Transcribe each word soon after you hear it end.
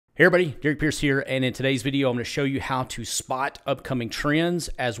Hey everybody, Derek Pierce here, and in today's video I'm going to show you how to spot upcoming trends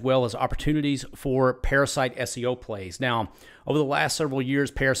as well as opportunities for Parasite SEO plays. Now, over the last several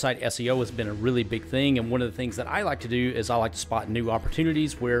years, Parasite SEO has been a really big thing, and one of the things that I like to do is I like to spot new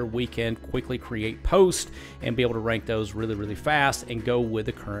opportunities where we can quickly create posts and be able to rank those really fast and go with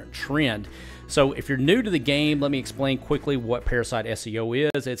the current trend. So if you're new to the game, let me explain quickly what Parasite SEO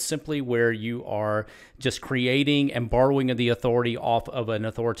is. It's simply where you are just creating and borrowing the authority off of an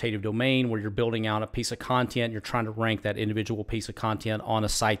authoritative domain where you're building out a piece of content. You're trying to rank that individual piece of content on a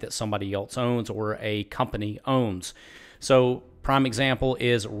site that somebody else owns or a company owns. So prime example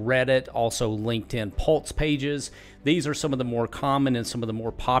is Reddit, also LinkedIn Pulse pages. These are some of the more common and some of the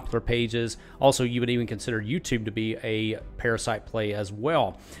more popular pages. Also, you would even consider YouTube to be a Parasite play as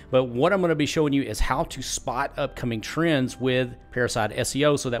well. But what I'm going to be showing you is how to spot upcoming trends with Parasite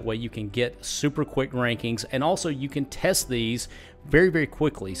SEO, so that way you can get super quick rankings, and also you can test these very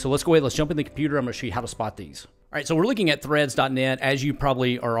quickly. So let's go ahead, let's jump in the computer. I'm going to show you how to spot these. All right, so we're looking at threads.net. As you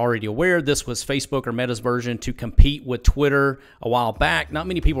probably are already aware, this was Facebook or Meta's version to compete with Twitter a while back. Not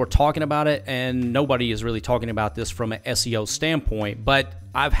many people are talking about it, and nobody is really talking about this from an SEO standpoint, but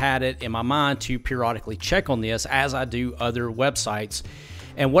I've had it in my mind to periodically check on this as I do other websites.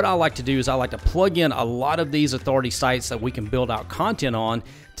 And what I like to do is I like to plug in a lot of these authority sites that we can build out content on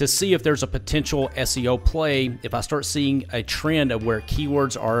to see if there's a potential SEO play. If I start seeing a trend of where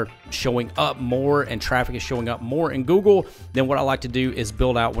keywords are showing up more and traffic is showing up more in Google, then what I like to do is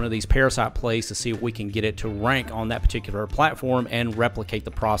build out one of these Parasite plays to see if we can get it to rank on that particular platform and replicate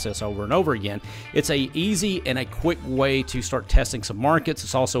the process over and over again. It's a easy and a quick way to start testing some markets.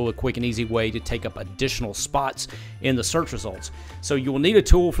 It's also a quick and easy way to take up additional spots in the search results. So you will need a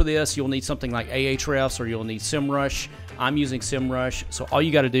tool for this. You'll need something like Ahrefs, or you'll need SEMrush. I'm using SEMrush. So all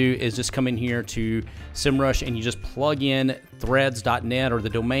you got to do is just come in here to SEMrush and you just plug in threads.net or the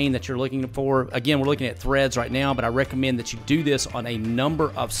domain that you're looking for. Again, we're looking at threads right now, but I recommend that you do this on a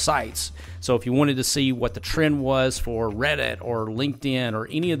number of sites. So if you wanted to see what the trend was for Reddit or LinkedIn or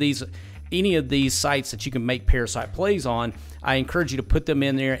any of these sites that you can make Parasite plays on, I encourage you to put them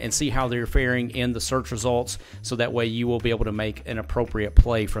in there and see how they're faring in the search results, so that way you will be able to make an appropriate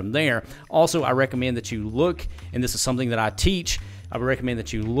play from there. Also, I recommend that you look, and this is something that I teach, I would recommend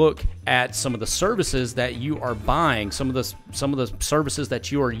that you look at some of the services that you are buying, some of the services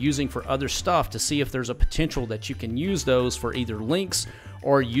that you are using for other stuff, to see if there's a potential that you can use those for either links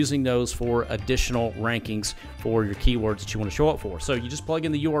or using those for additional rankings for your keywords that you want to show up for. So you just plug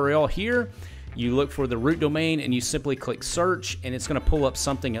in the URL here, you look for the root domain, and you simply click search, and it's going to pull up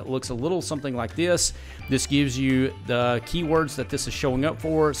something that looks a little something like this. This gives you the keywords that this is showing up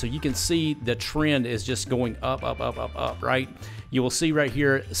for, so you can see the trend is just going up, right? You will see right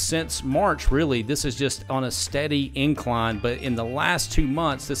here, since March, really, this is just on a steady incline, but in the last 2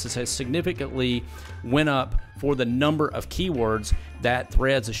 months, this has significantly went up for the number of keywords that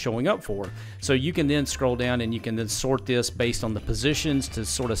Threads is showing up for. So you can then scroll down and you can then sort this based on the positions to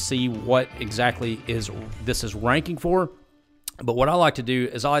sort of see what exactly this is ranking for. But what I like to do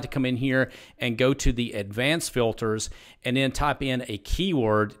is I like to come in here and go to the advanced filters and then type in a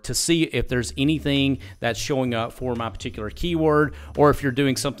keyword to see if there's anything that's showing up for my particular keyword. Or if you're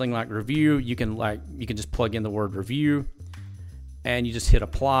doing something like review, you can just plug in the word review and you just hit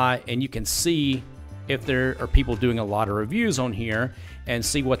apply, and you can see if there are people doing a lot of reviews on here and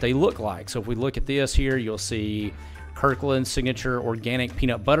see what they look like. So if we look at this here, you'll see Kirkland Signature Organic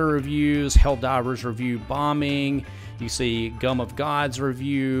Peanut Butter reviews, Helldivers review bombing, you see Gum of God's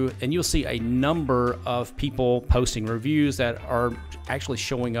review, and you'll see a number of people posting reviews that are actually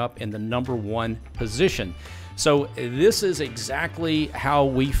showing up in the #1 position. So this is exactly how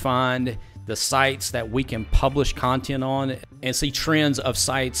we find the sites that we can publish content on and see trends of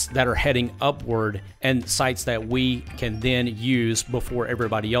sites that are heading upward and sites that we can then use before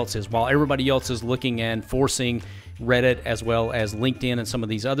everybody else is. While everybody else is looking and forcing Reddit as well as LinkedIn and some of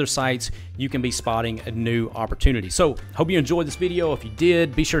these other sites, you can be spotting a new opportunity. So hope you enjoyed this video. If you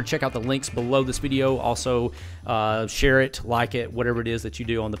did, be sure to check out the links below this video. Also share it, like it, whatever it is that you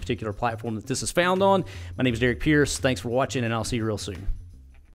do on the particular platform that this is found on. My name is Derek Pierce. Thanks for watching, and I'll see you real soon.